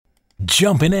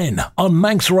Jumping in on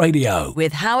Manx Radio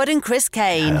with Howard and Chris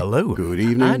Kane. Hello. Good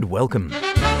evening. And welcome.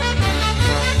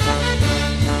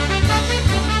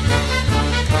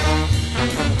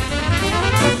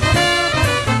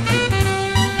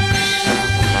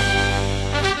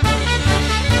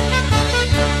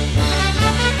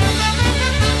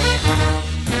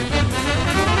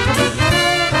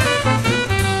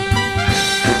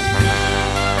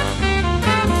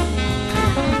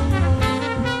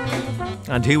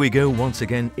 And here we go once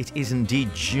again. It is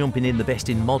indeed jumping in the best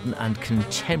in modern and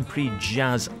contemporary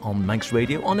jazz on Manx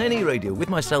Radio, on any radio, with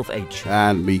myself, H.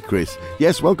 And me, Chris.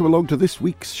 Yes, welcome along to this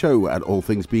week's show. And all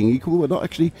things being equal, we're not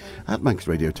actually at Manx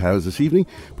Radio Towers this evening,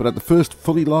 but at the first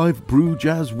fully live Brew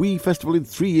Jazz Wee Festival in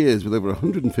 3 years, with over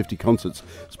 150 concerts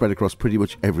spread across pretty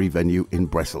much every venue in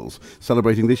Brussels.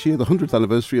 Celebrating this year the 100th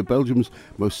anniversary of Belgium's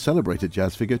most celebrated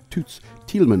jazz figure, Toots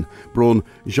Thielman, born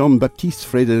Jean-Baptiste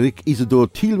Frédéric Isidore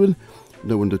Thielman.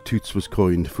 No wonder Toots was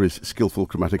coined for his skillful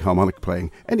chromatic harmonic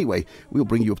playing. Anyway, we'll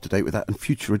bring you up to date with that in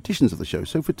future editions of the show.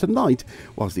 So for tonight,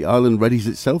 whilst the island readies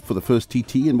itself for the first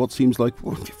TT in what seems like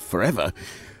forever,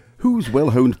 whose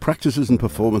well-honed practices and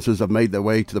performances have made their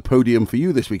way to the podium for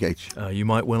you this week, H? You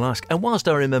might well ask. And whilst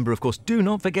I remember, of course, do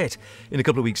not forget, in a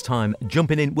couple of weeks' time,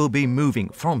 Jumping In will be moving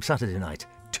from Saturday night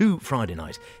to Friday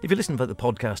night. If you listen to the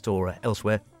podcast or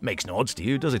elsewhere, makes no odds to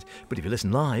you, does it? But if you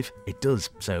listen live, it does.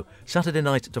 So Saturday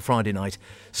night to Friday night,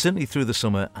 certainly through the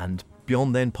summer, and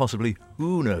beyond then possibly,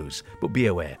 who knows? But be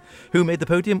aware. Who made the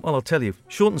podium? Well, I'll tell you,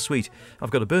 short and sweet.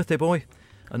 I've got a birthday boy,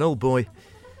 an old boy,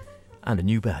 and a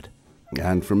new bad.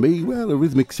 And from me, well, a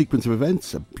rhythmic sequence of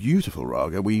events, a beautiful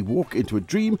raga. We walk into a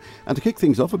dream, and to kick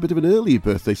things off, a bit of an early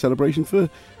birthday celebration for,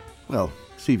 well,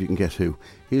 see if you can guess who.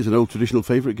 Here's an old traditional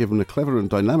favourite given a clever and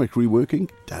dynamic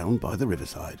reworking, Down by the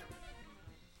Riverside.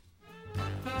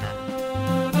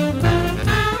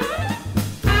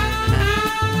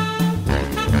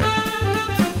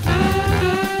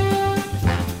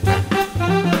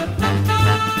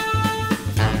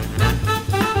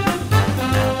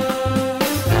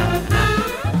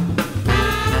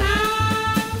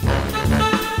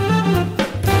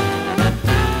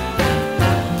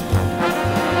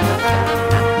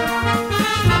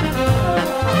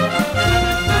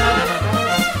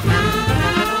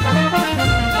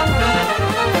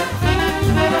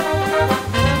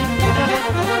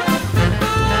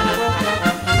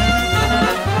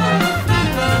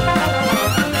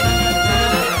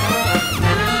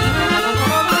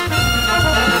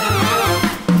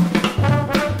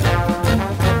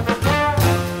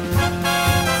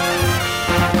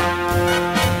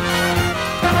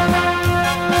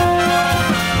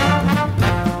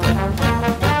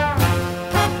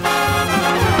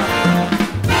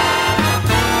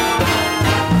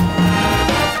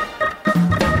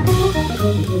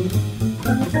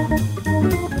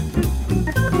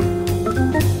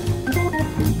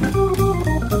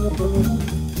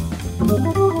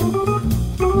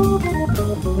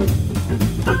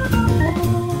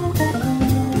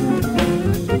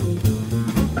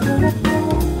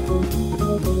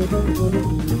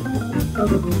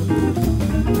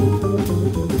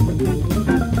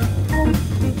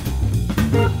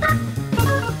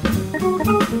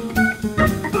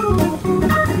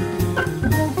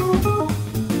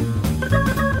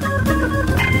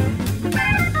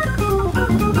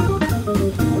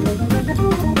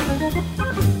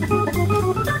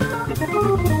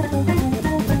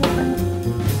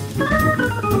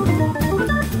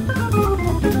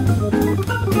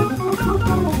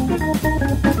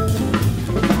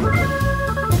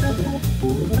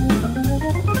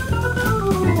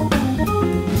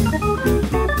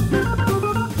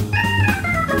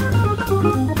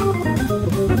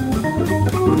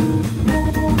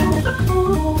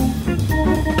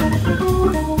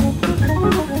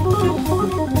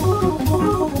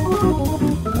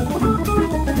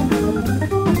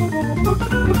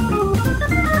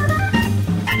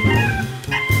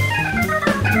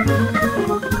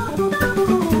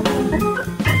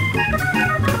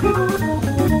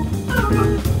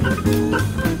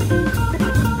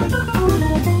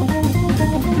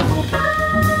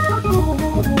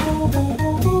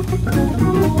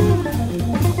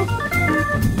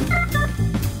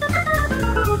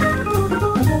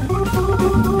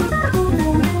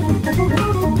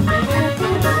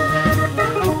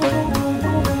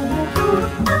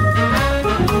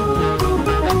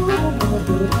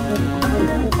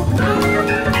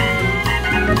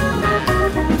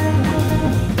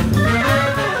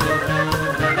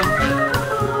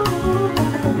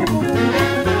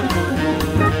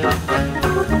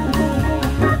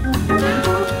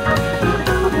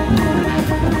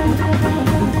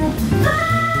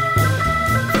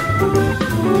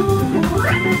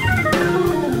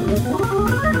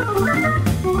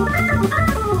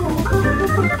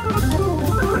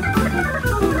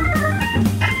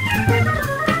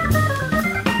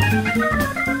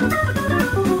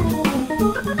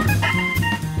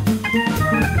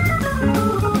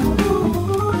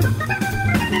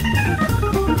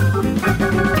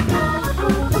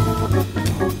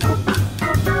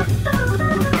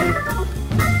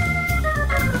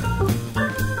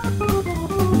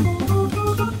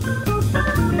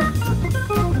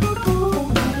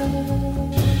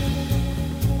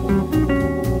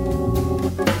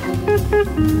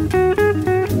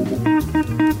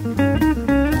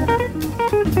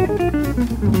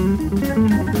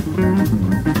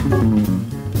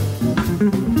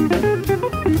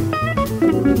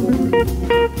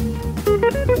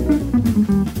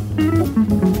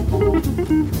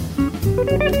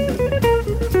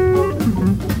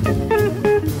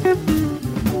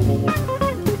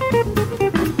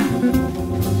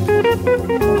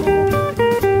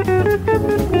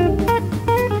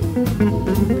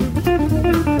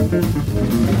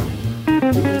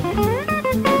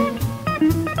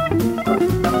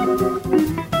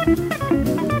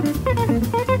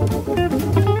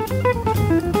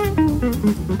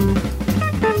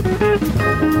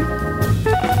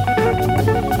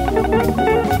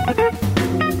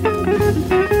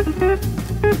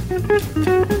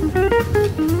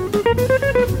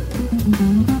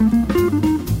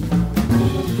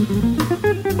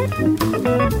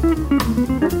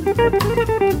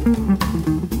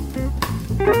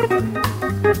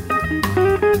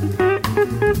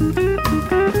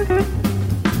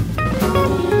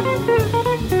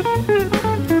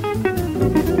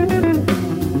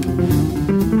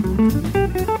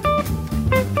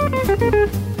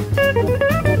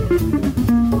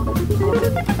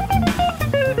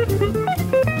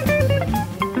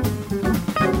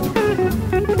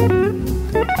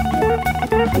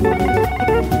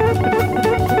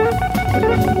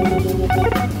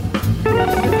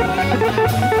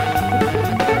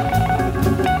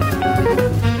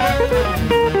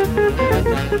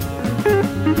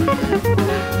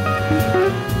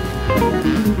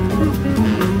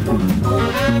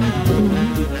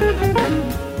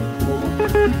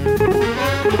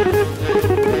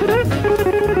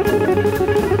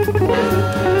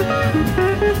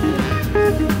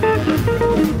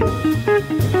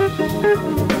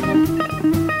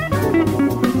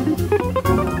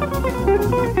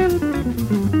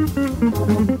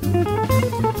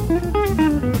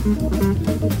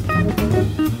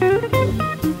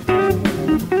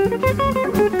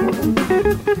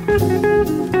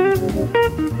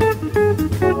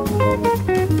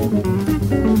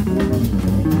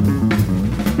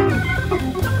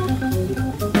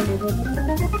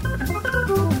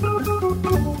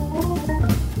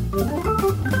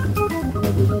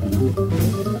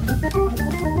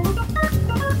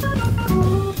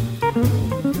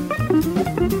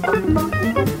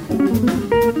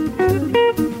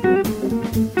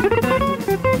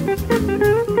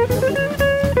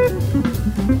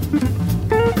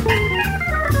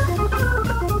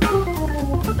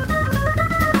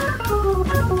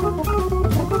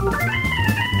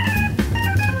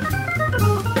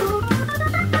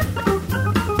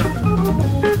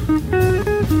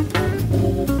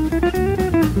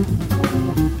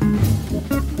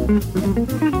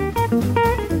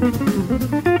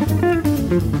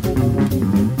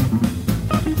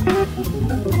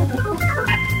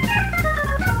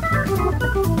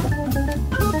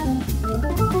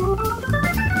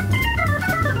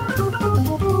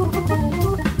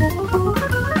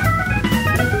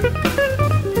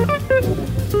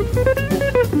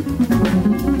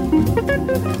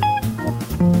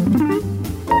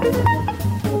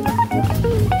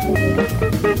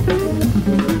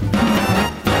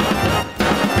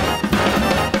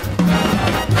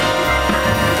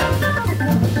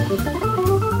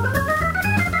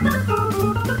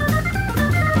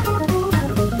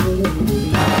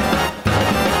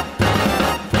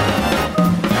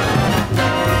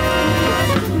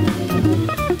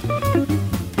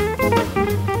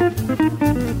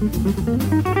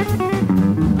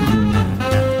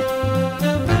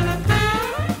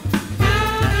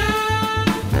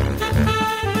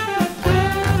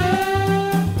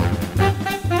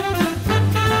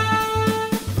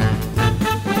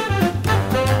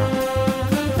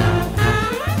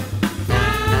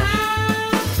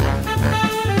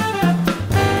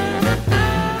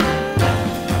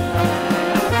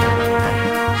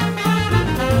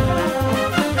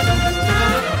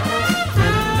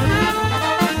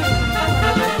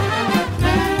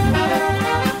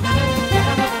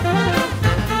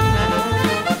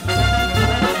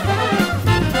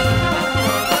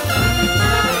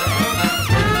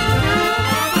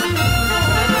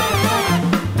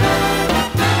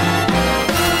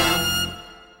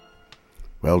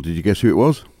 Well, did you guess who it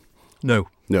was? No.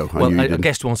 No, Well, I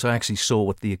guessed once I actually saw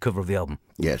what the cover of the album.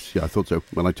 Yes, yeah, I thought so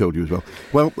when I told you as well.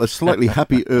 Well, a slightly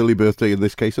happy early birthday in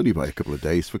this case, only by a couple of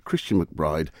days, for Christian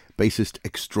McBride, bassist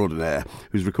extraordinaire,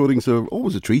 whose recordings are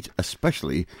always a treat,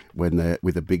 especially when they're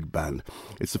with a big band.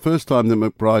 It's the first time that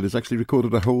McBride has actually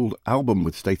recorded a whole album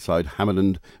with stateside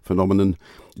Hammond phenomenon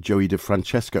Joey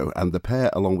DeFrancesco, and the pair,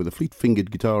 along with the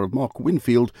fleet-fingered guitar of Mark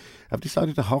Winfield, have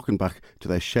decided to harken back to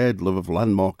their shared love of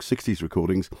landmark 60s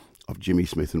recordings of Jimmy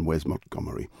Smith and Wes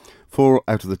Montgomery. 4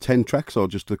 out of the 10 tracks are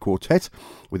just the quartet,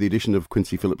 with the addition of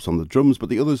Quincy Phillips on the drums, but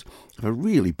the others have a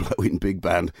really blowing big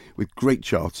band with great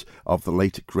charts of the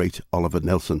late, great Oliver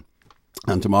Nelson.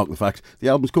 And to mark the fact, the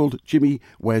album's called Jimmy,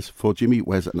 Wes for Jimmy,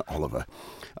 Wes and Oliver.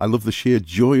 I love the sheer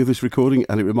joy of this recording,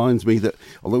 and it reminds me that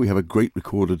although we have a great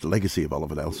recorded legacy of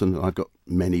Oliver Nelson, and I've got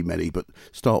many, but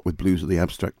start with Blues of the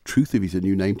Abstract Truth if he's a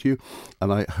new name to you,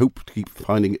 and I hope to keep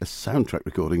finding soundtrack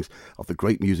recordings of the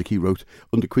great music he wrote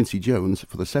under Quincy Jones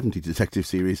for the 70s detective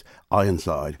series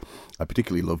Ironside. I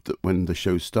particularly loved that when the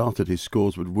show started, his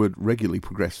scores would regularly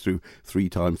progress through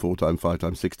 3-time, 4-time,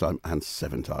 5-time, 6-time and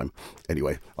 7-time.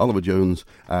 Anyway, Oliver Jones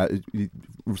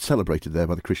celebrated there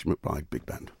by the Christian McBride Big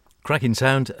Band. Cracking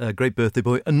sound, a great birthday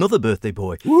boy, another birthday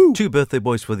boy. Woo! 2 birthday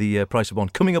boys for the price of 1.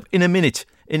 Coming up in a minute.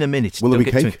 Will there be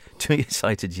cake? Too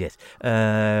excited yet.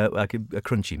 A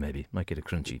crunchy maybe. Might get a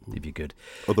crunchy if you're good.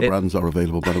 Other brands are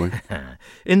available, by the way.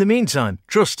 In the meantime,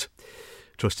 Trust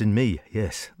in Me.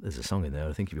 Yes, there's a song in there,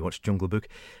 I think, if you watch Jungle Book.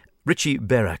 Richie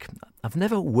Berak. I've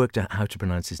never worked out how to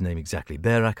pronounce his name exactly,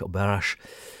 Berak or Barash,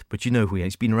 but you know who he is.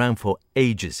 He's been around for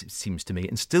ages, it seems to me,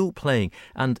 and still playing.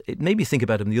 And it made me think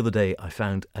about him the other day. I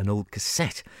found an old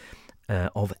cassette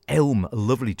of Elm, a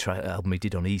lovely album he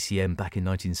did on ECM back in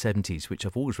 1970s, which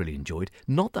I've always really enjoyed.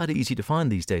 Not that easy to find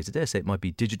these days. I dare say it might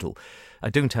be digital. I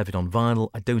don't have it on vinyl,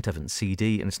 I don't have it on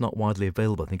CD, and it's not widely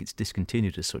available. I think it's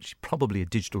discontinued as such. Probably a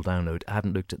digital download. I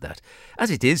haven't looked at that.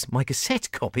 As it is, my cassette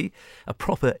copy, a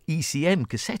proper ECM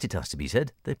cassette, it has to be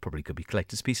said, they probably could be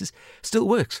collector's pieces, still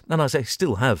works. And as I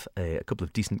still have a couple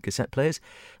of decent cassette players,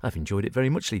 I've enjoyed it very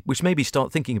muchly, which made me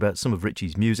start thinking about some of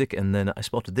Richie's music, and then I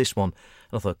spotted this one,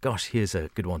 and I thought, gosh, here's a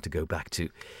good one to go back to.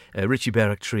 Richie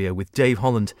Berak Trio with Dave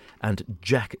Holland and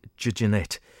Jack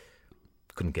Jeanette.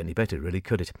 Couldn't get any better, really,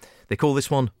 could it? They call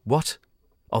this one, What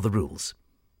Are the Rules?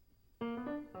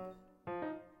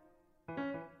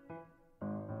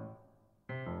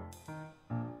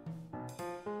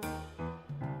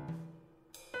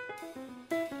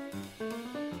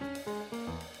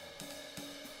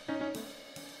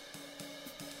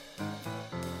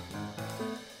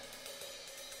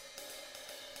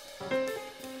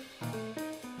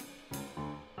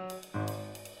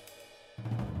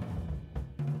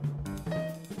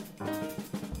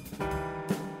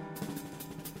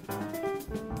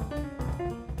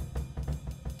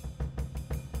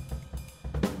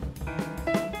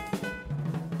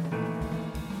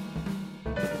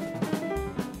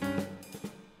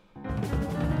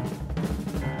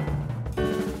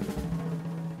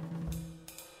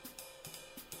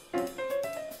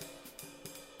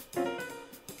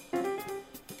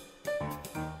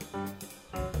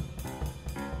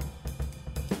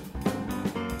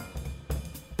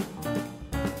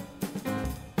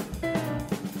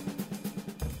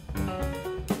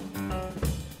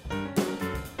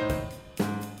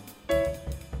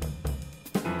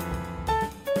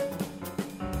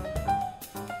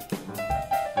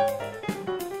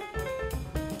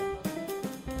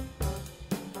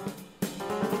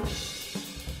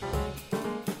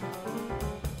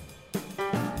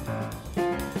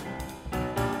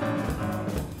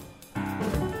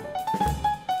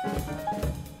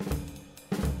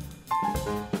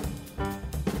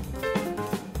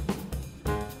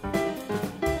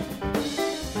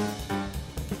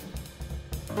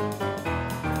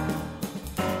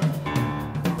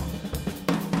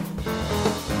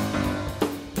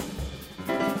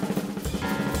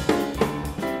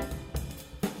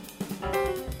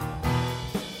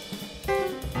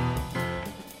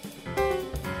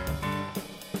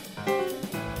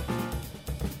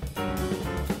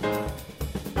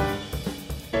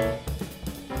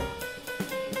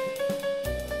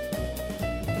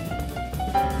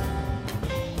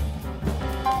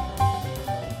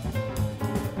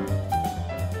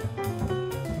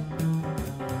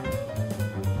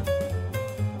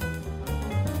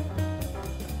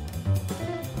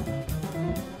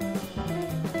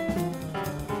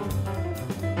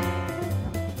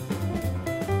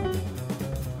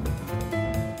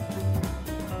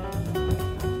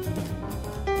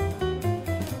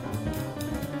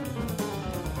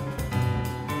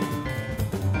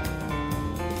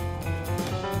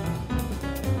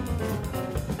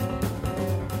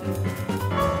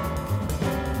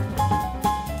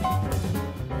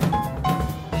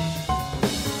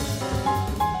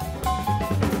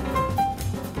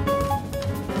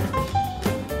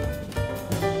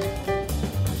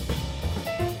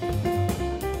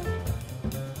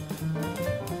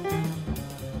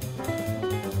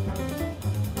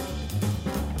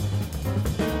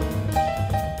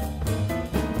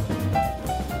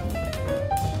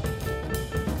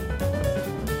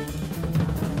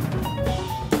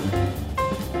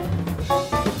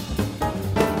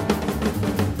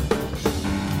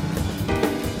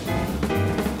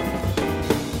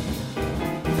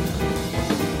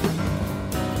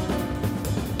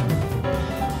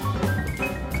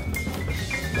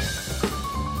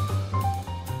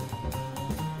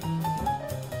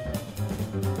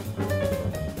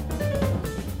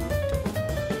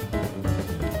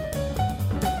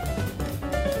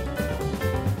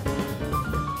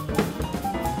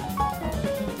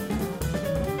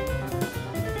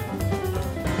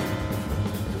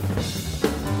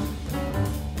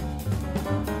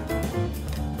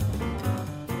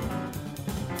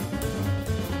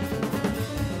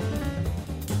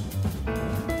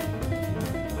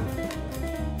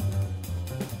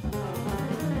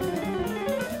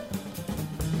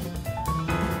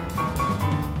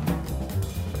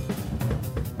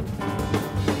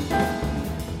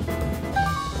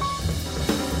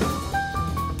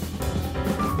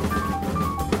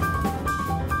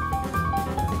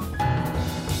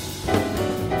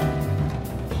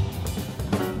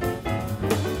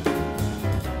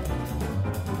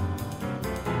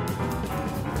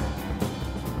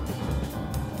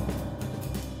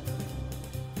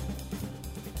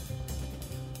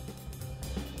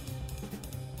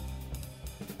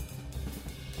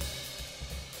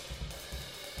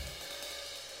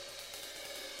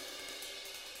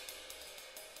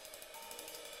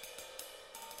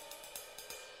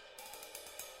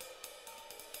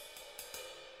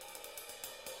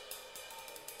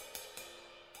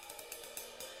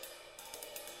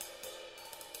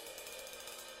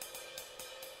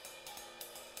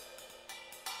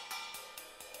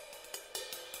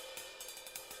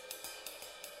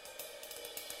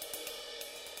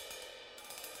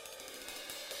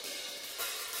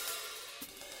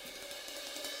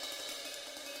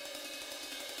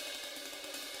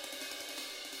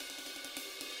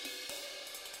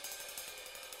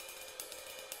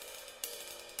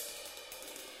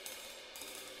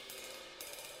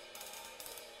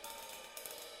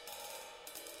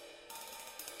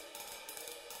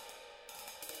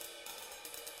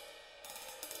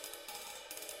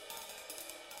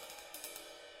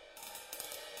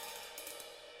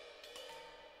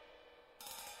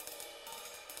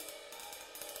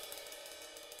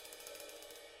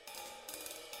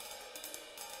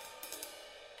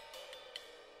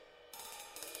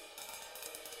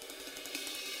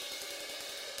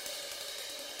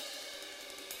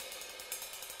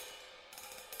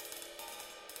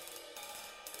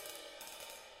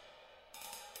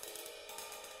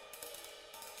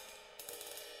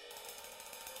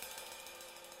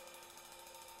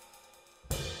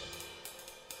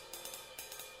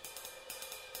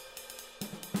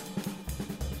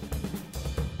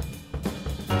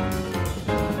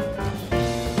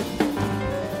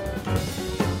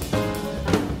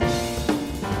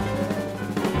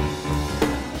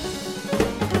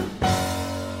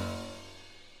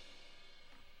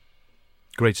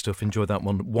 Great stuff. Enjoy that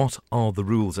one. What Are the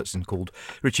Rules? That's been called.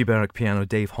 Richie Barrack piano,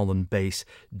 Dave Holland bass,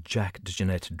 Jack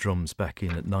DeJohnette drums back in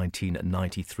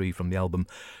 1993 from the album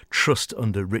Trust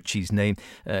under Richie's name.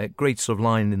 Great sort of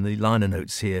line in the liner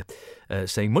notes here.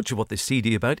 Saying much of what this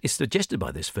CD about is suggested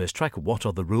by this first track, What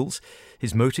Are the Rules?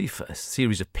 His motif, a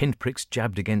series of pinpricks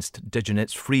jabbed against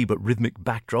DeJohnette's free but rhythmic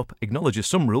backdrop, acknowledges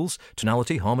some rules,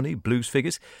 tonality, harmony, blues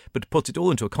figures, but puts it all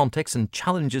into a context and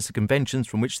challenges the conventions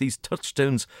from which these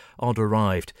touchstones are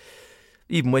derived.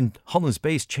 Even when Holland's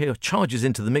bass charges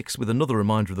into the mix with another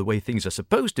reminder of the way things are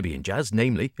supposed to be in jazz,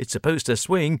 namely, it's supposed to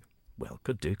swing. Well,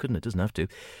 could do, couldn't it? Doesn't have to.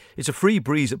 It's a free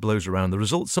breeze that blows around. The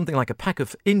result's something like a pack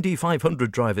of Indy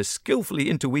 500 drivers skillfully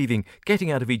interweaving, getting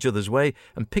out of each other's way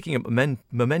and picking up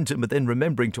momentum, but then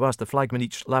remembering to ask the flagman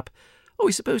each lap, oh,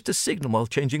 he's supposed to signal while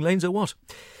changing lanes or what?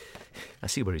 I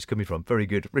see where he's coming from. Very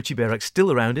good. Richie Barrack,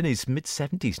 still around in his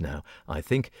mid-70s now, I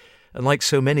think. And like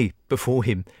so many before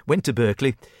him, went to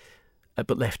Berkeley,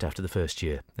 but left after the first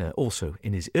year. Also,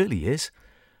 in his early years,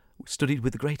 studied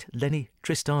with the great Lenny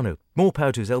Tristano. More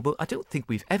power to his elbow. I don't think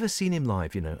we've ever seen him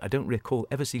live, you know. I don't recall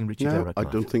ever seeing Richie Barrack live. I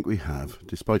don't think we have,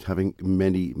 despite having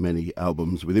many, many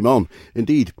albums with him on.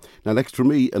 Indeed. Now, next from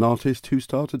me, an artist who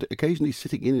started occasionally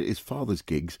sitting in at his father's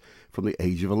gigs from the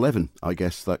age of 11. I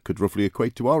guess that could roughly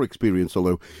equate to our experience,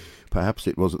 although perhaps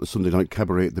it was at the Sunday night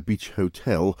cabaret at the Beach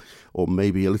Hotel, or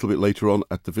maybe a little bit later on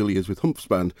at the Villiers with Humph's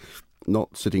Band.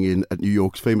 Not sitting in at New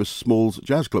York's famous Smalls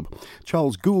Jazz Club.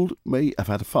 Charles Gould may have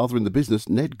had a father in the business,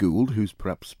 Ned Gould, who's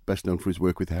perhaps best known for his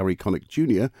work with Harry Connick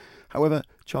Jr. However,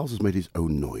 Charles has made his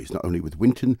own noise, not only with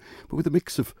Wynton, but with a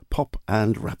mix of pop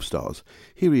and rap stars.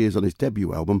 Here he is on his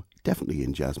debut album, definitely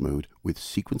in jazz mode, with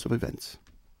Sequence of Events.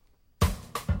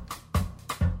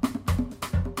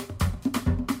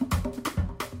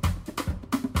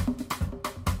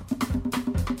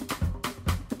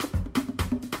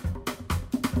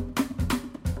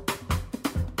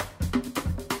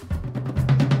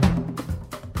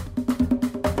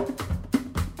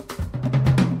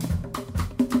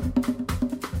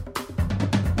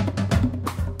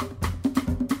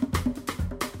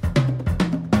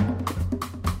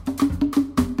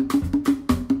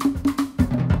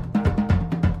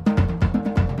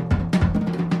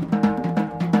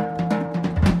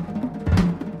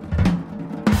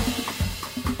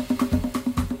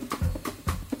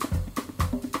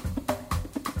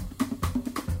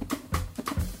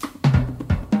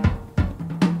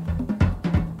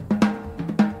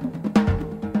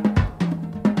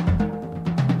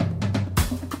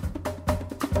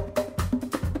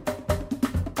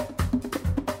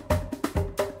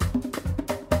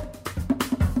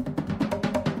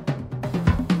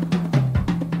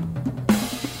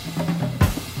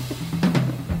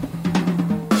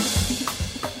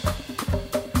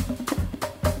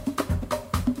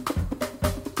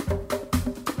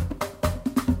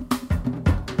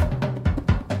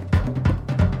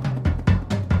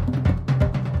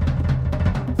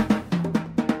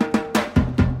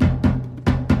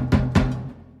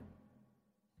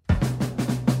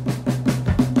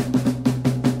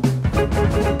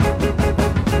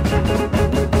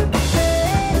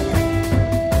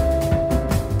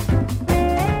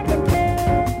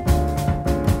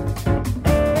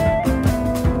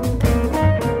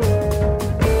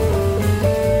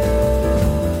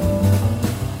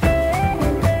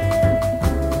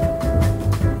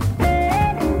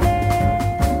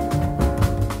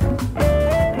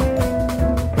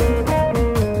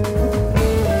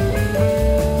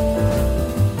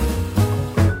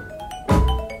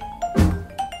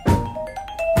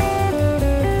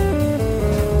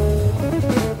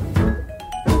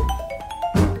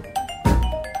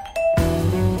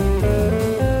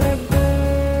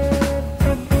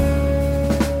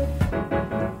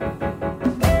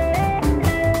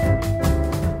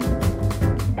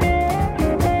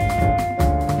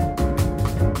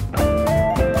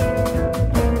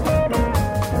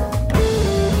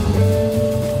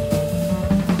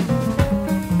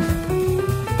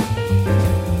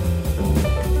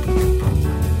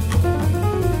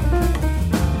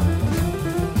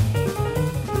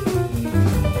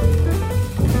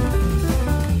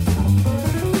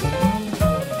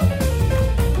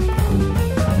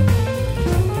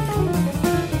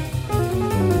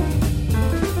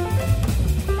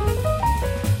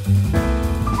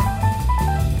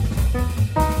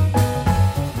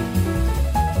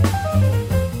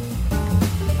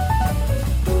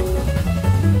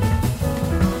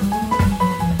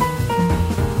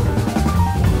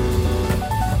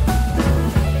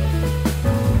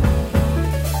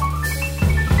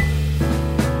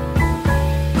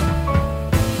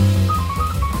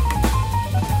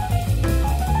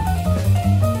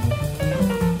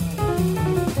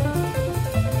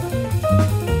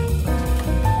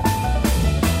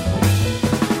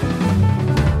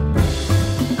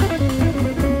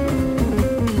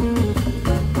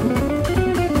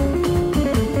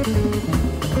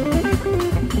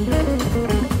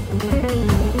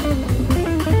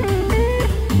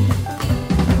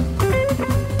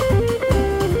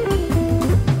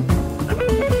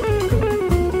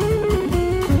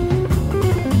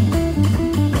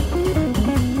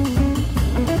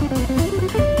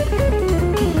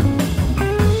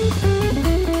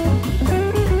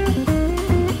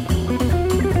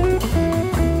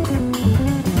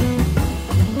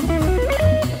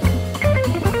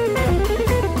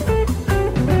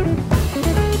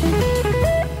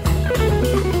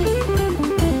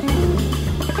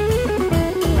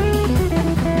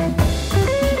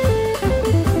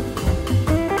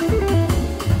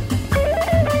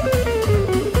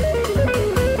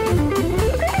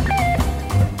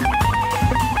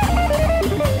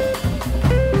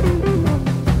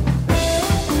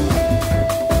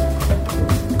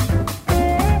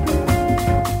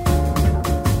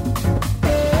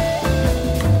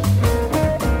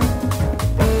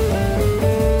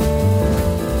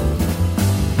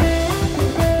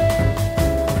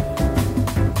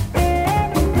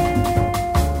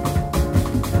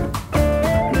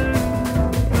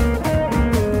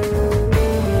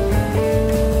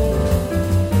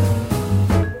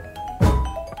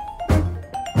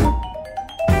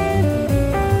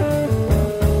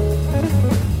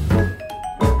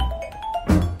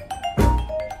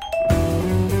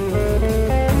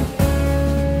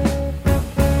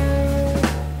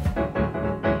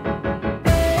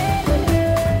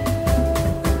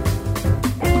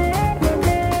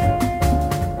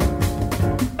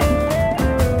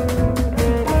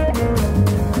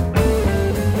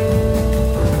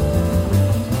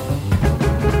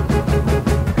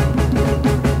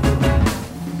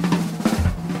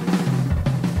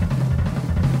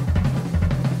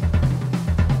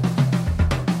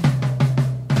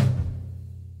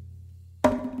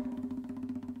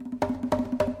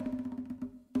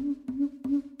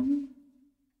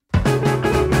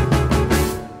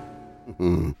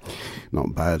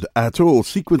 bad at all.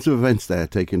 Sequence of events there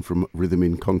taken from Rhythm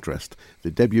in Contrast.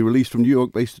 The debut release from New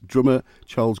York-based drummer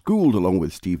Charles Gould, along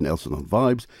with Steve Nelson on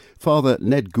vibes, Father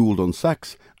Ned Gould on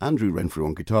sax, Andrew Renfrew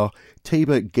on guitar,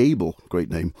 Tabor Gable, great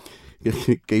name,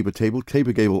 Tabor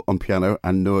Gable on piano,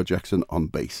 and Noah Jackson on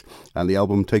bass. And the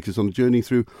album takes us on a journey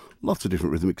through lots of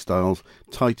different rhythmic styles,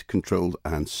 tight, controlled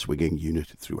and swinging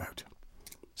unit throughout.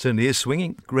 Certainly is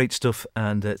swinging, great stuff,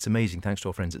 and it's amazing, thanks to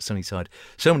our friends at Sunnyside.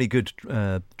 So many good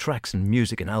tracks and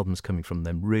music and albums coming from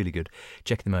them, really good.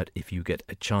 Check them out if you get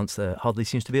a chance. There hardly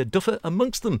seems to be a duffer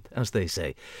amongst them, as they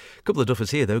say. A couple of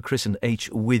duffers here, though. Chris and H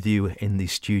with you in the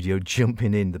studio,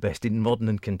 jumping in, the best in modern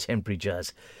and contemporary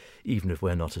jazz, even if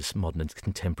we're not as modern and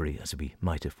contemporary as we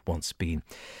might have once been.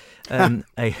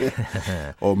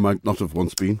 Or might not have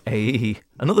once been.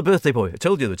 Another birthday boy. I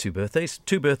told you there were two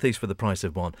birthdays for the price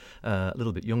of one. A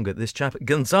little bit younger, this chap,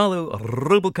 Gonzalo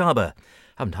Rubalcaba.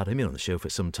 Haven't had him in on the show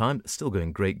for some time. Still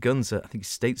going great guns. I think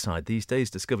he's stateside these days.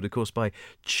 Discovered, of course, by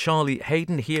Charlie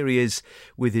Hayden. Here he is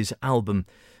with his album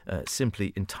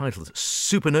simply entitled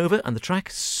Supernova, and the track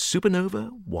Supernova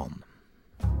 1.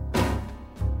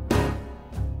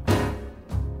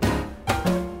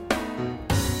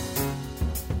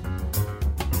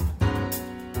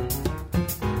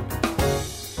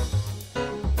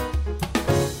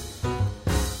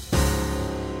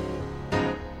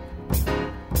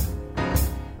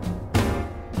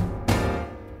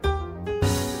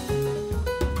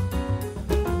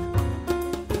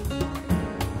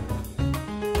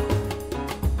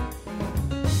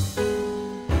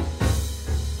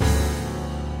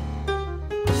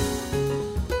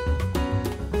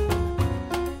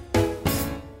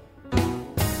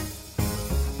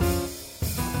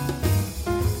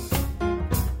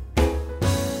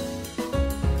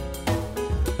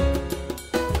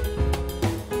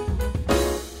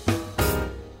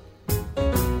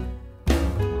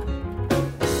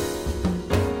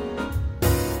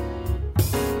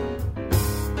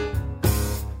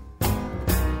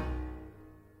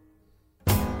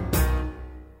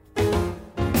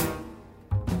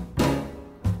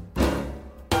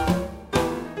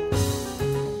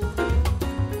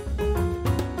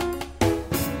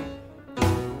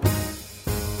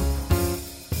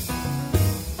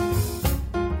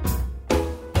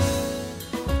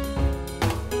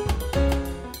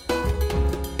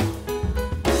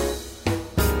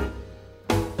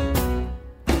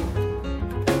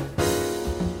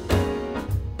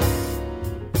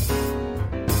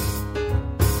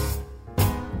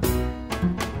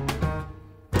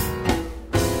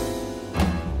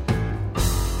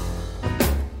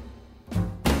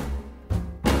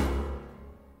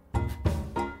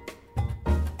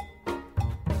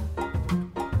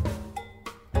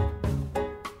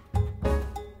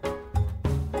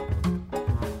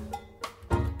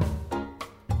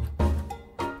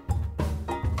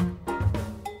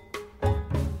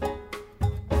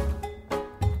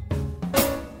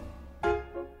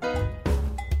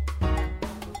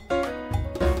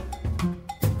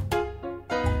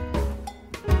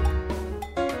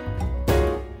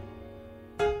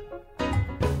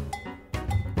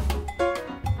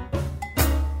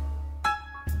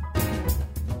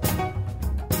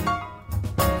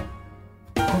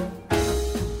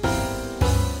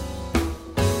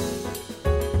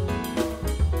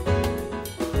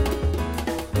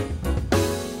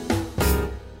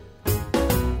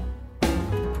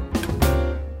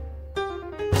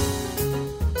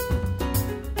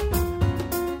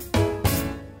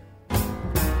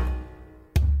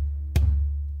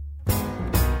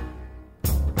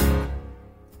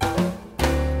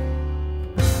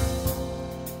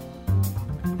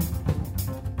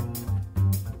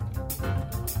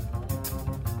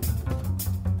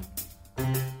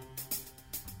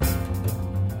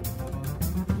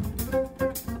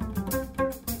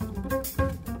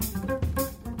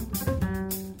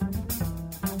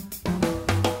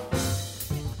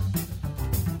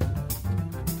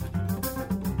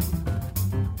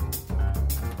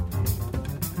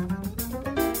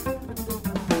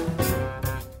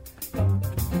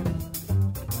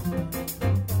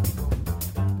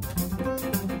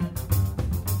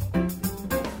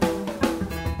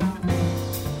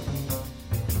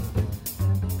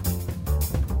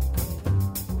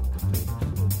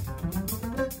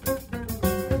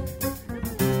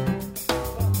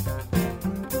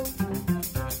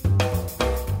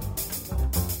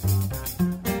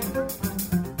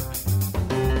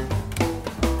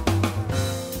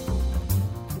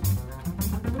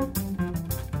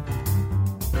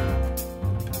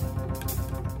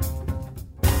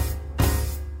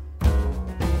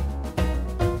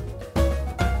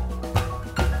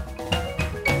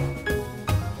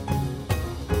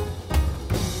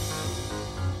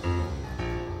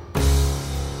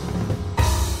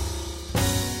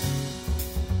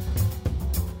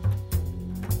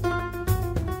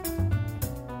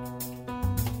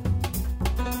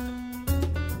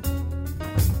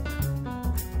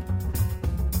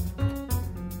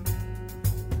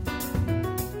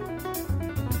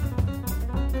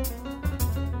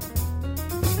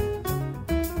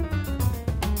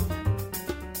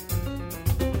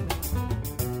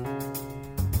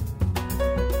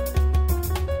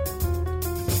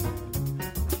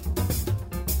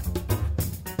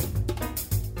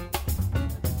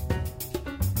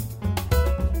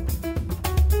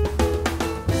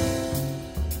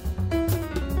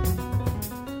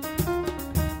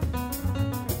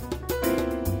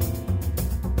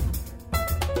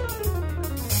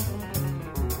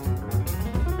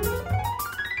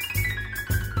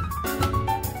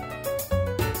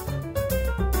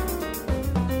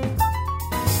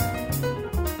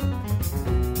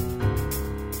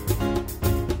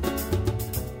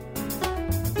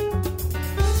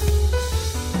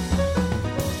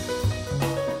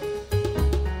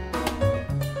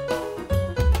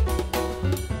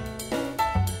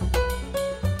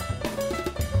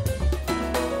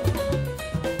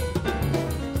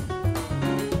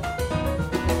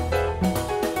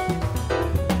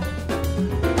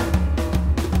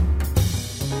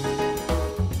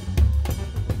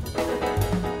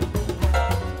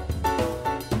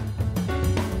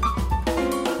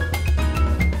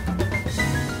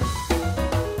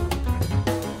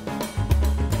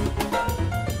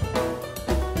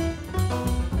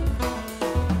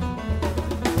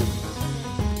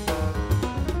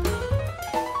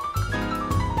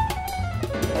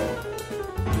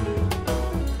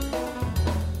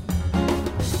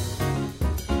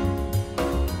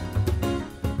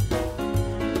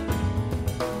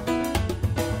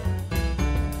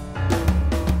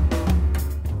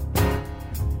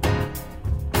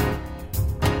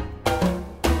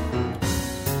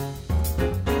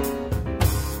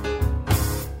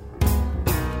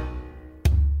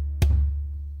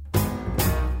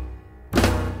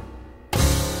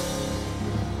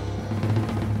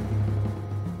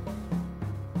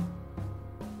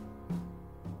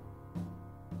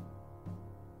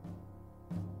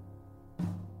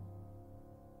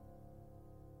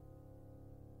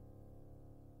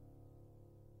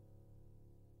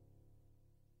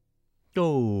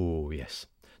 Oh, yes.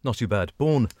 Not too bad.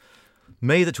 Born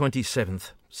May the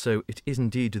 27th, so it is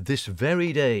indeed this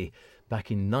very day back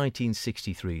in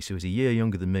 1963, so he's a year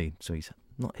younger than me, so he's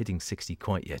not hitting 60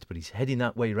 quite yet, but he's heading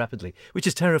that way rapidly, which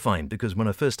is terrifying because when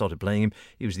I first started playing him,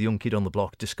 he was the young kid on the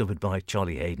block discovered by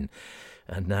Charlie Hayden.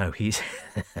 And now he's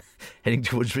heading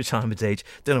towards retirement age.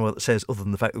 Don't know what that says other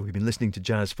than the fact that we've been listening to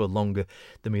jazz for longer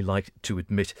than we like to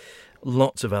admit.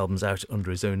 Lots of albums out under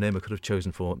his own name. I could have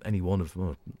chosen for any one of,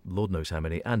 Lord knows how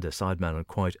many, and a sideman on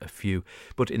quite a few.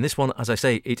 But in this one, as I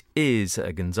say, it is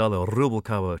a Gonzalo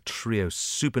Rubalcaba trio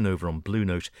Supernova on Blue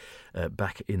Note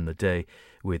back in the day,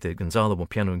 with Gonzalo on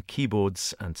piano and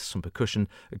keyboards and some percussion,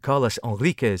 Carlos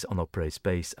Enriquez on upright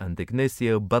bass, and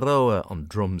Ignacio Baroa on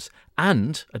drums.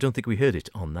 And I don't think we heard it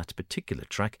on that particular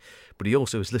track, but he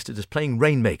also is listed as playing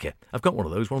Rainmaker. I've got one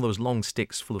of those long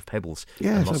sticks full of pebbles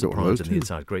and lots of primes on the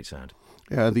inside. Great sound.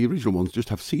 Yeah, the original ones just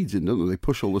have seeds in, don't they? They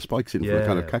push all the spikes in for a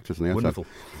kind of cactus on the outside.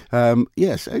 Wonderful.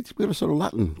 Yes, we've got a sort of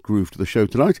Latin groove to the show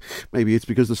tonight. Maybe it's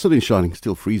because the sun is shining,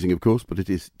 still freezing, of course, but it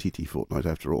is TT Fortnight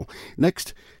after all.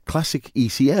 Next, classic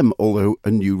ECM, although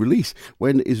a new release.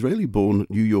 When Israeli-born,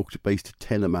 New York-based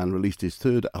tenor man released his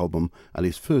third album and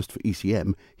his first for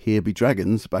ECM, Here Be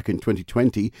Dragons, back in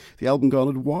 2020, the album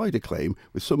garnered wide acclaim,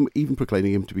 with some even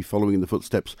proclaiming him to be following in the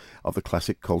footsteps of the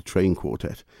classic Coltrane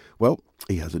Quartet. Well,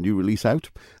 he has a new release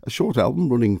out, a short album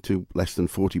running to less than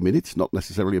 40 minutes, not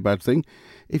necessarily a bad thing.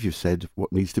 If you've said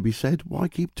what needs to be said, why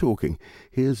keep talking?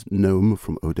 Here's Gnome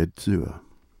from Oded Zur.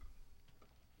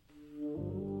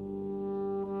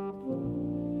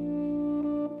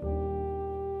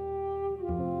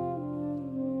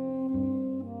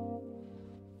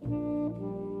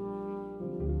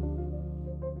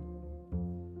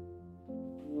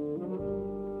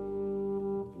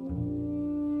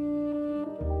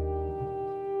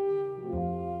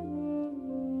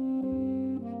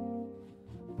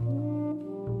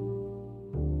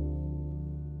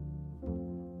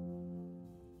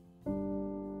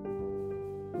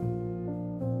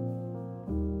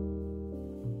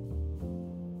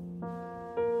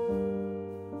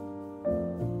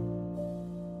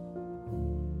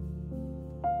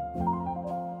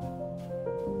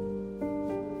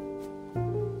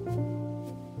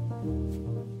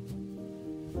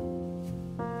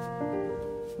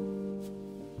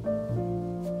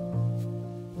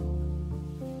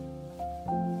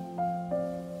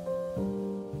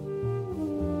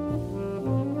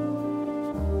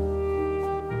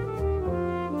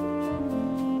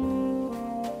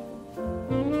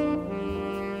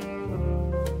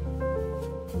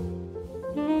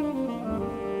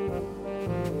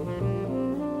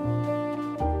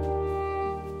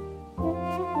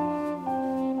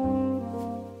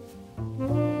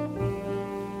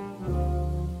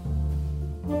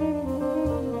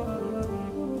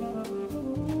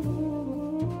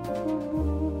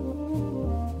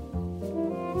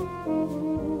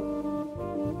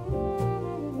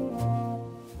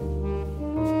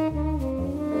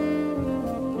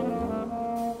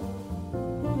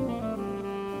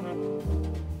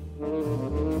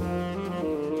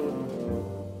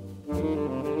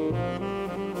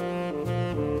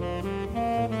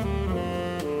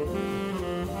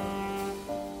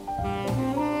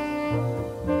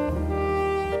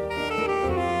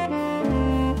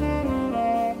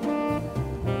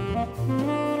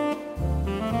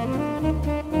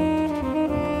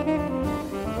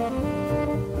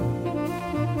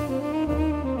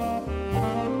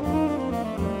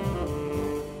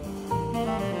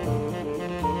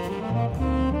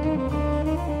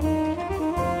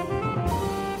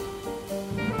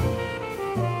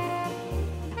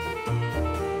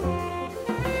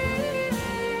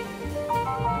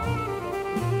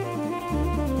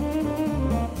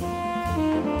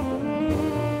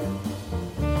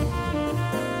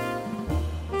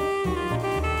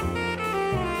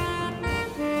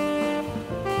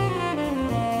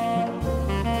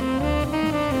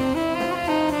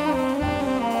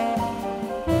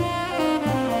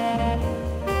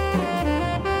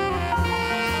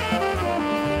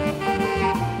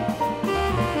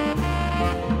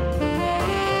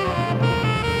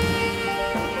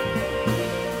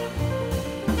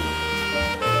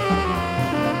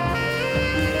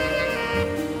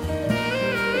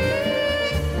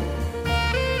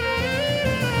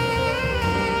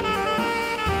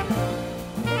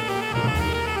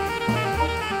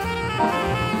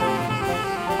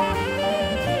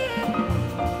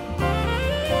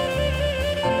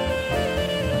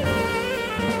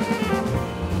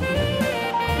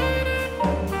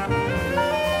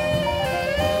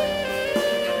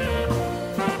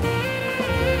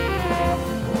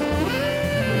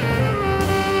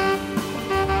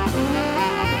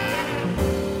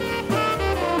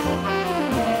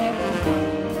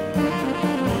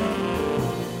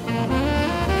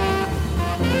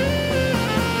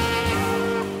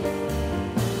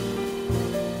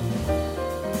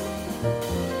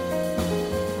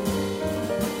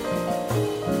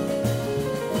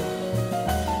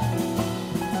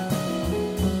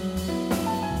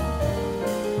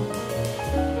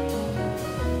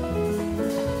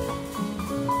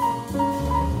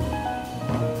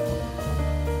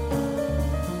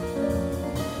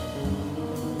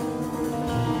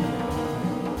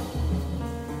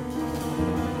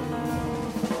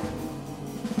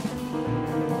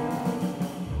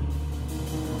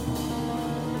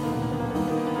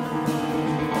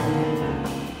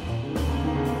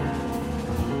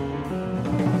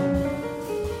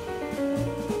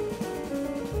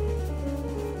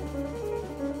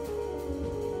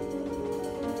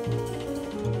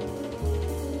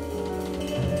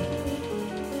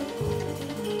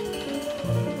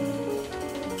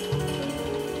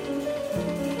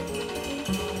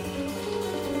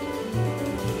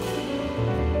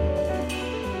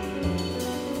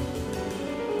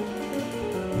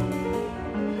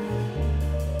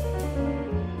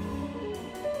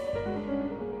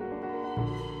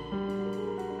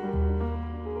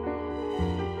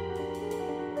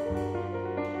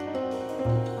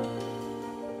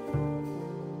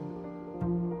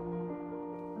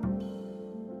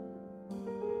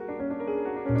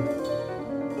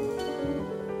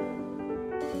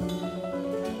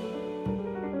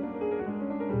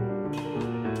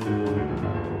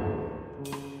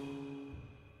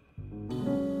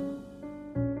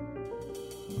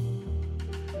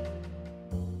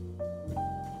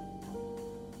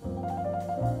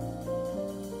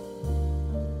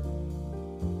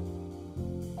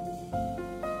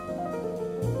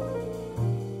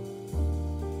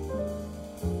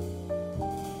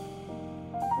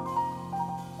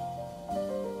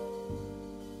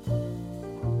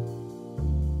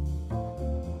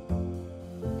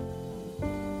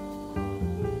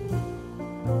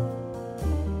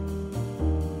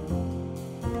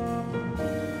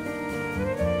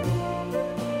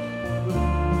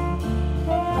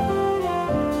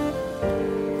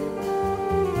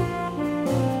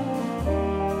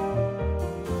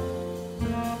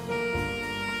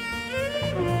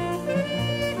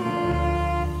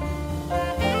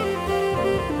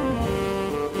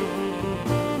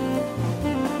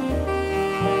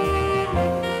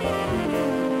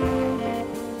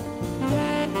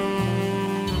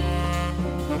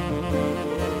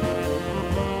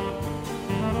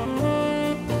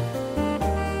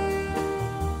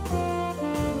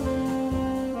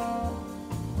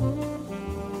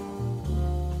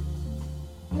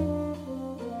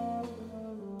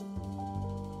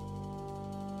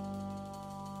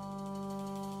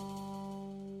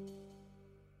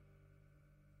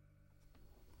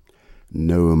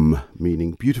 Noam,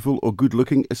 meaning beautiful or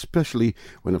good-looking, especially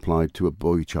when applied to a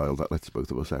boy child. That lets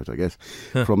both of us out, I guess.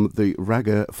 From the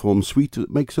Raga form suite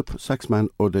that makes up saxman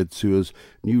Oded Suar's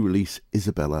new release,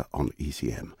 Isabella, on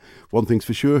ECM. One thing's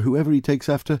for sure, whoever he takes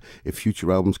after, if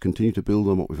future albums continue to build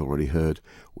on what we've already heard,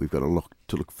 we've got a lot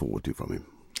to look forward to from him.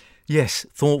 Yes,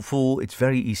 thoughtful. It's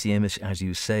very ECM-ish, as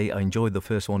you say. I enjoyed the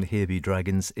first one, Here Be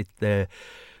Dragons. They're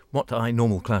what I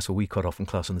normal class, or we quite often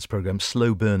class on this programme,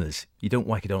 slow burners. You don't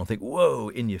whack it on and think, whoa,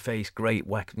 in your face, great,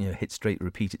 whack, hit straight,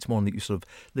 repeat. It's one that you sort of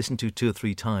listen to 2 or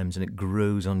 3 times and it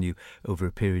grows on you over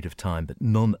a period of time, but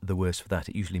none the worse for that.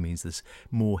 It usually means there's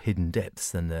more hidden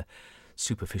depths than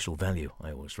superficial value,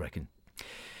 I always reckon.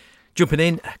 Jumping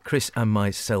in, Chris and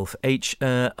myself,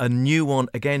 a new one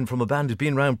again from a band who's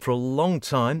been around for a long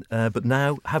time, but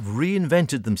now have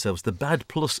reinvented themselves. The Bad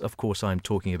Plus, of course, I'm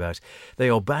talking about. They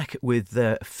are back with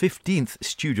their 15th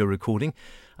studio recording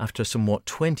after somewhat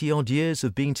 20-odd years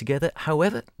of being together.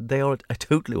 However, they are not a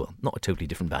totally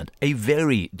different band, a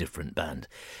very different band,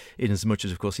 in as much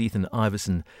as, of course, Ethan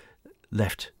Iverson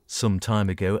left some time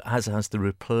ago, as has the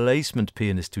replacement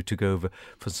pianist who took over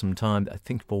for some time, I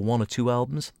think for 1 or 2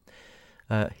 albums.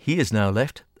 He is now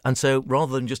left, and so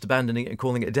rather than just abandoning it and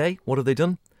calling it a day, what have they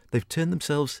done? They've turned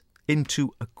themselves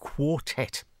into a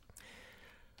quartet.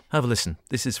 Have a listen.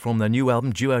 This is from their new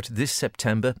album due out this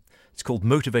September. It's called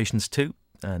Motivations 2,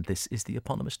 and this is the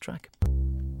eponymous track.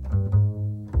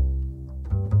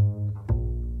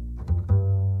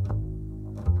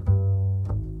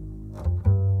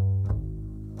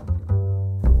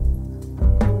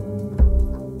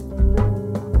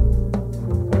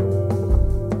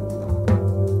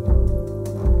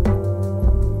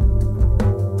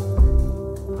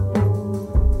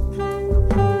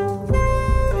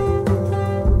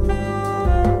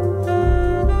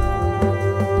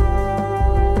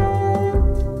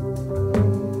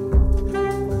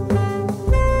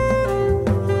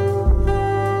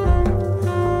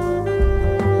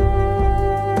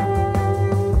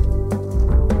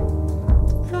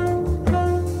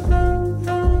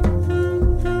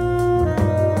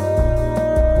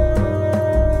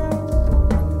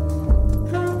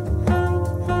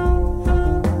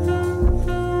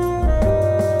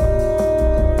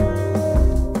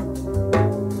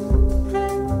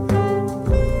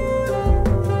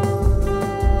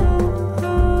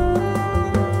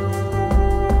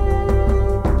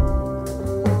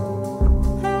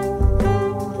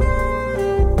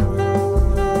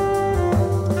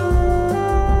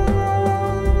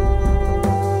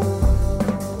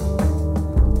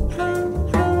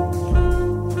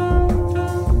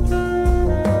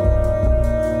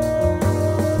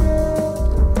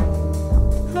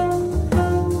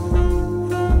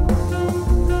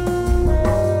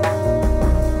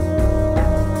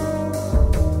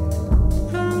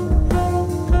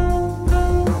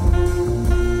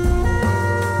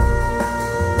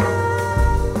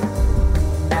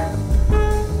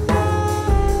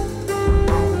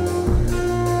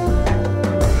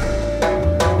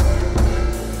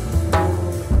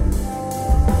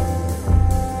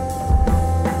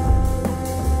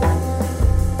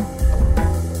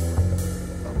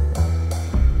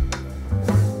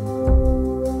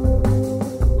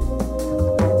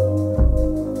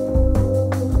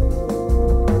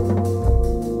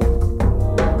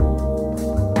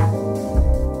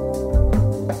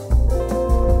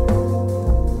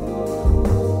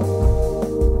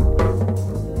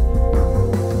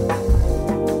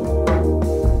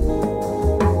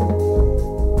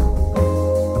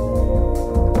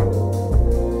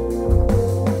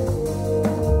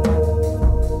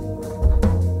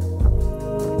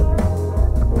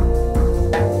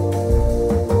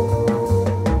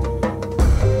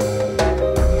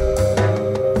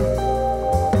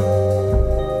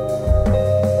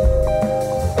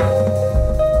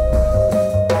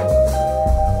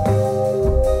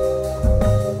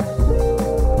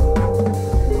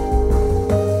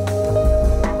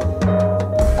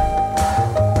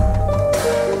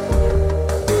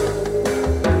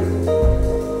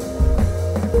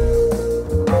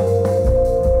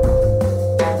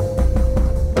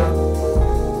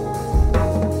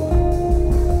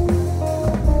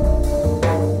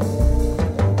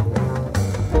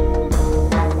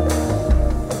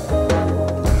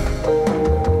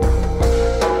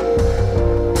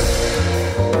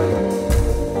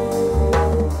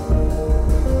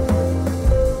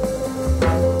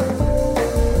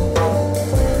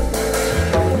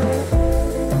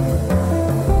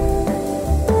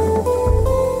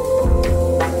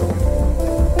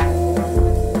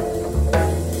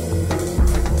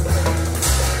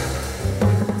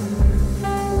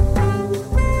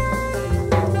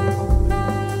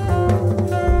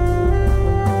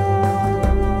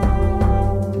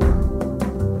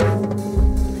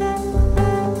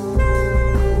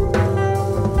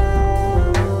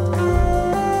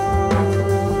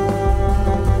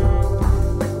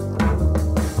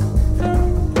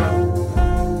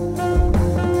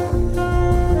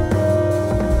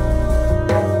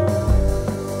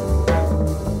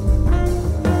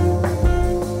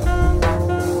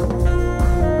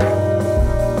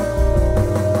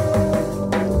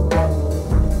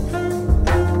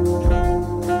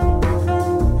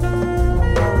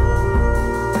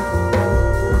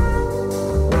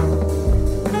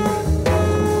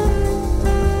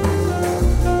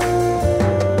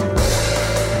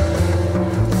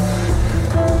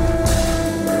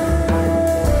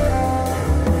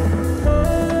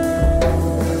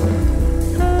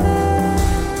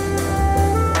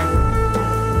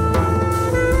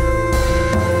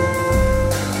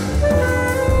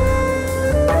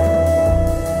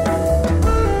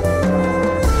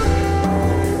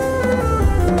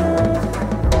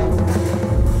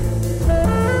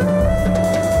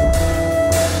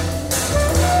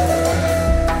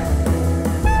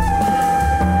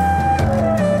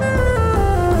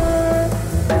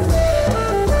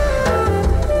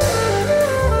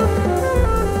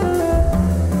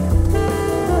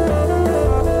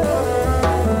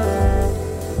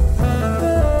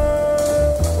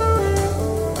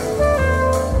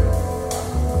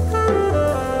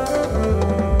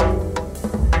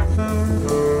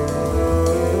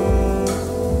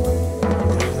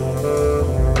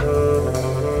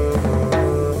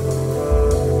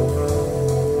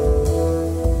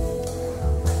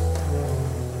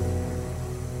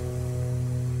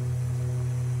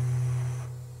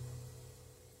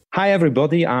 Hi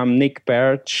everybody, I'm Nick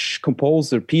Bertsch,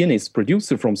 composer, pianist,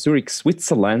 producer from Zurich,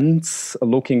 Switzerland.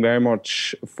 Looking very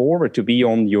much forward to be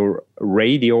on your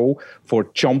radio for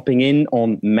jumping in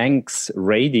on Manx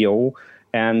Radio.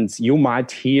 And you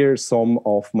might hear some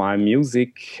of my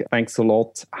music. Thanks a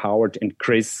lot, Howard and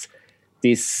Chris.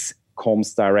 This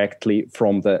comes directly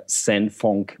from the Zen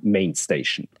Funk main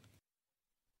station.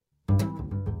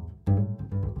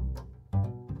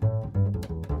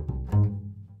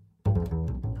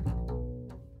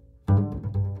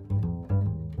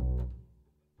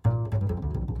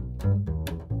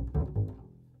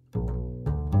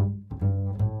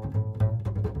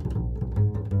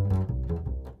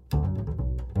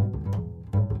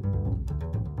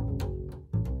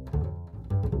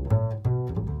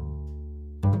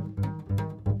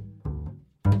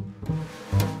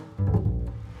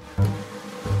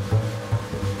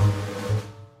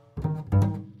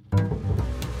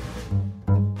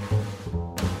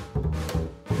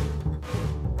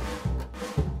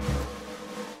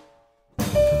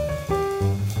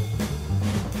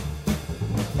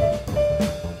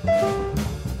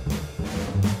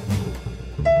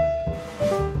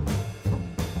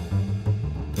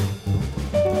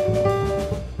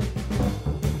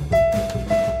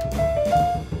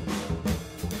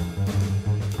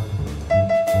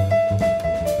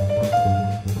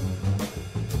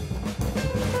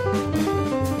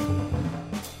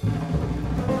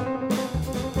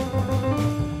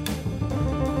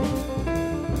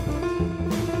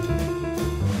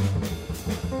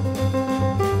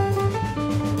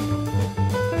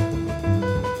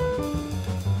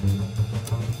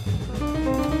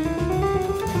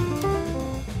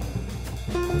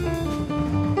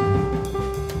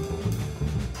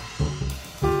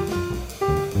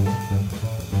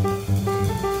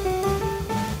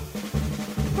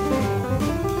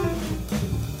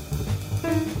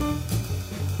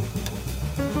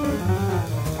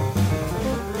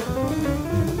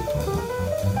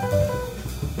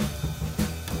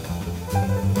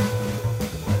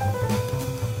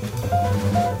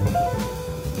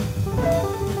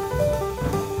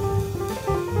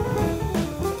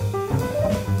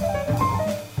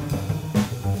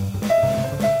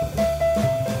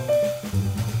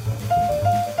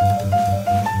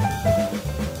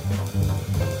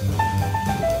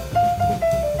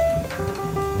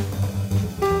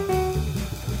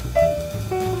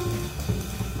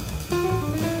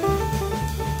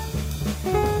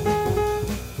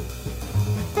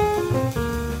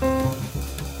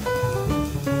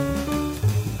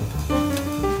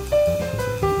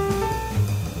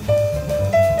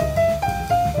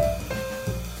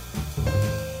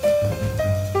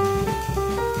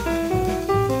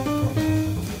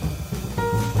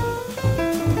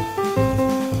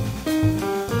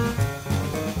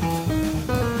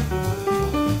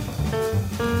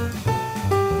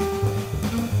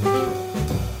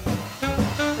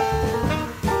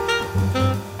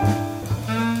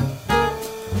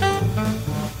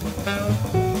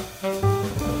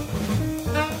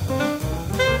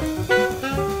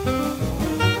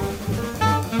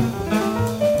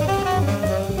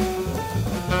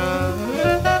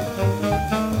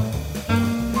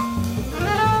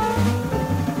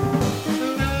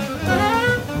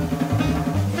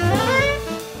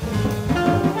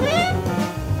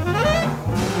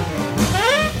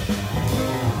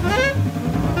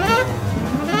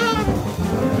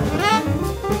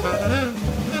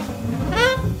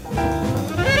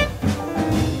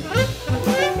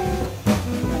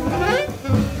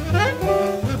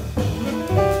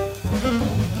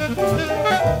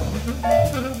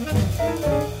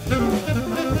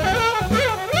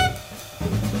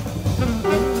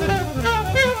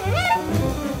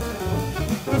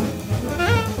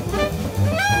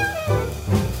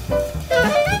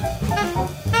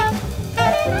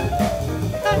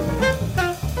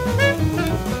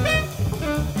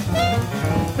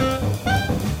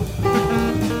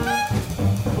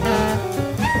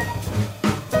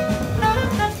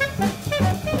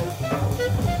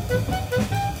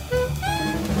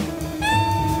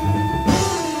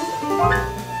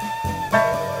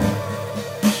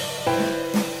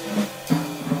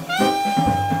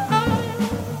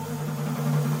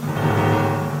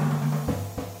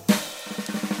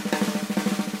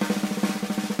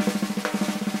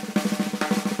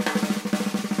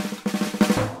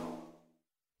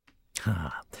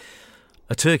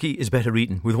 A turkey is better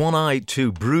eaten with one eye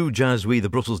to Brew Jazz Week, the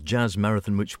Brussels Jazz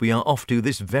Marathon, which we are off to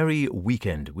this very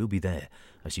weekend. We'll be there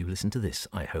as you listen to this,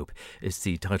 I hope. It's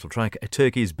the title track, A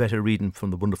Turkey's Better Reading,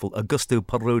 from the wonderful Augusto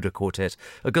Paroda Quartet.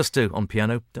 Augusto on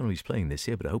piano, don't know if he's playing this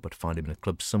year, but I hope I'd find him in a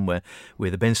club somewhere,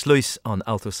 with Ben Sluis on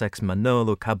alto sax,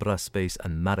 Manolo Cabras bass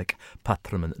and Marek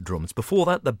Patraman drums. Before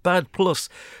that, The Bad Plus,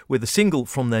 with a single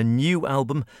from their new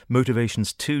album,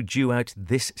 Motivations 2, due out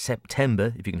this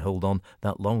September, if you can hold on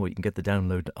that long, or you can get the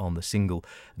download on the single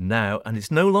now. And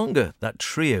it's no longer that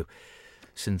trio,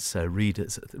 since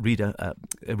Reada's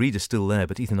still there,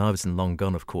 but Ethan Iverson long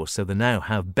gone, of course. So they now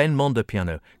have Ben Monder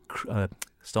piano,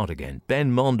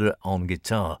 Ben Monder on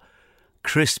guitar,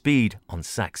 Chris Speed on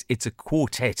sax. It's a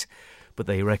quartet, but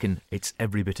they reckon it's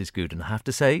every bit as good. And I have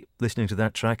to say, listening to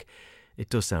that track, it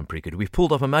does sound pretty good. We've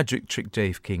pulled off a magic trick,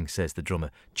 Dave King, says the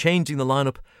drummer. Changing the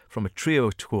lineup from a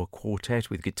trio to a quartet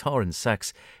with guitar and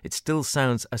sax, it still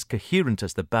sounds as coherent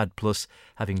as The Bad Plus.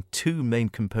 Having two main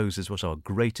composers was our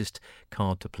greatest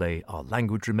card to play. Our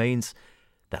language remains.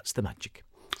 That's the magic.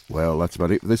 Well, that's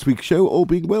about it for this week's show. All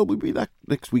being well, we'll be back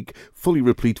next week, fully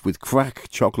replete with crack,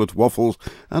 chocolate, waffles,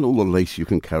 and all the lace you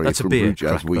can carry That's from a beer, Brew Jazz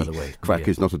crack, Wee. by the way. Crack Yeah.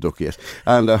 is not a duck, yes.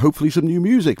 And hopefully some new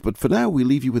music. But for now, we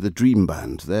leave you with a dream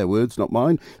band. Their words, not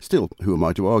mine. Still, who am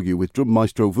I to argue with drum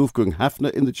maestro Wolfgang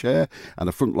Hafner in the chair and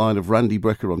a front line of Randy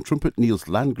Brecker on trumpet, Niels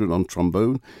Landgren on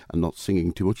trombone, and not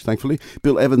singing too much, thankfully,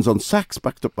 Bill Evans on sax,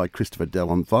 backed up by Christopher Dell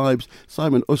on vibes,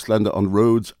 Simon Uslander on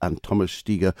Rhodes, and Thomas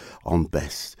Steger on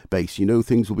bass. You know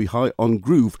things will be high on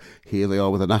groove. Here they are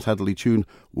with a Nat Adderley tune,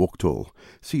 Walk Tall.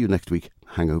 See you next week,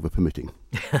 hangover permitting.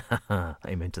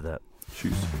 Amen to that.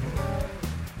 Cheers.